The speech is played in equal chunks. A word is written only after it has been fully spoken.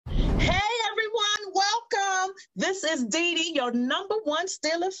This is Dede, your #1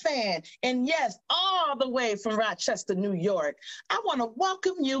 Steeler fan. And yes, all the way from Rochester, New York. I want to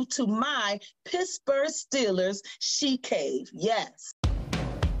welcome you to my Pittsburgh Steelers She Cave. Yes.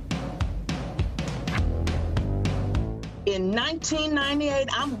 In 1998,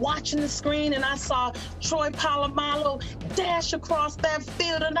 I'm watching the screen and I saw Troy Polamalu dash across that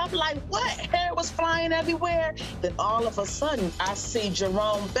field, and I'm like, what? Hair was flying everywhere. Then all of a sudden, I see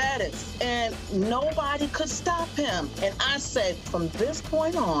Jerome Bettis, and nobody could stop him. And I said, from this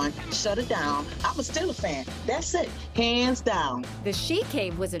point on, shut it down. I'm a Steeler fan. That's it, hands down. The She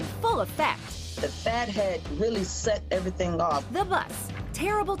Cave was in full effect. The fat head really set everything off. The bus,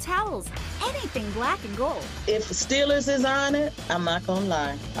 terrible towels, anything black and gold. If Steelers is on it, I'm not gonna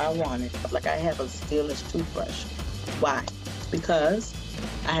lie, I want it. Like I have a Steelers toothbrush. Why? Because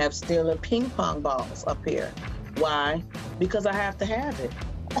I have Steeler ping pong balls up here. Why? Because I have to have it.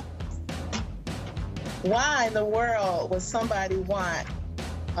 Why in the world would somebody want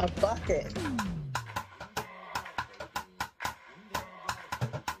a bucket?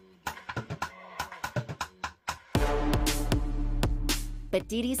 But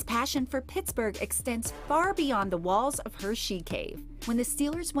Dede's passion for Pittsburgh extends far beyond the walls of her She Cave. When the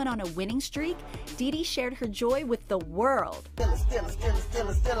Steelers went on a winning streak, Dede shared her joy with the world.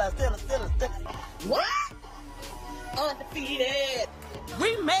 What? Undefeated.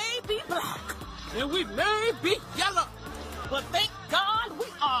 We may be black and we may be yellow, but thank God we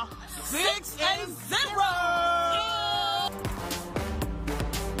are 6-0.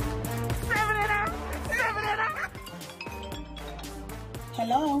 7-0.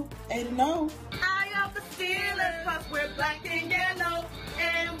 Hello, 8-0. I am the Steelers, plus we're black and yellow,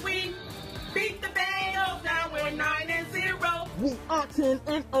 and we beat the Bengals. Now we're 9-0. We are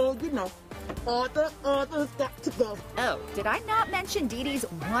 10-0, you know. All the others got to go. Oh, did I not mention Dede's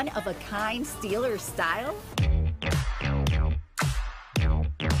one-of-a-kind Steeler style?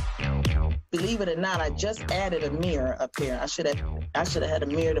 Believe it or not, I just added a mirror up here. I should have had a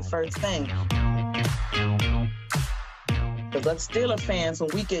mirror the first thing. Because us Steeler fans, when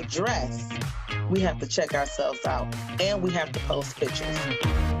we get dressed, we have to check ourselves out. And we have to post pictures.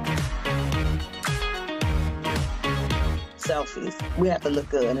 Selfies. We have to look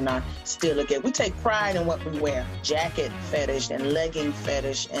good in our Steeler gear. We take pride in what we wear. Jacket fetish and legging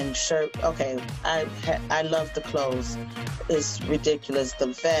fetish and shirt. Okay, I love the clothes. It's ridiculous. The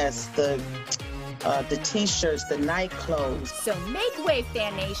vest, the T-shirts, the night clothes. So make way,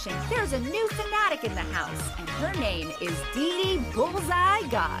 Fan Nation. There's a new fanatic in the house, and her name is Dede Bullseye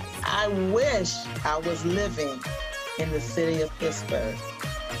Gause. I wish I was living in the city of Pittsburgh,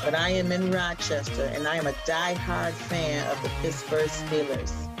 but I am in Rochester, and I am a die-hard fan of the Pittsburgh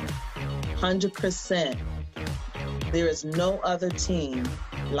Steelers. 100%. There is no other team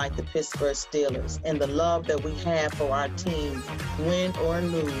like the Pittsburgh Steelers, and the love that we have for our team, win or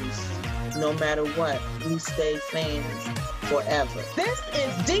lose. No matter what, we stay fans forever. This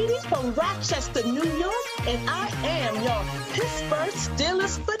is Dede from Rochester, New York, and I am your Pittsburgh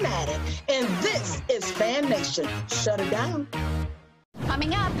Steelers fanatic. And this is Fan Nation. Shut it down.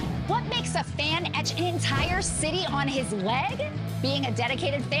 Coming up, what makes a fan etch an entire city on his leg? Being a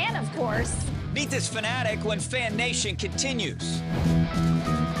dedicated fan, of course. Meet this fanatic when Fan Nation continues.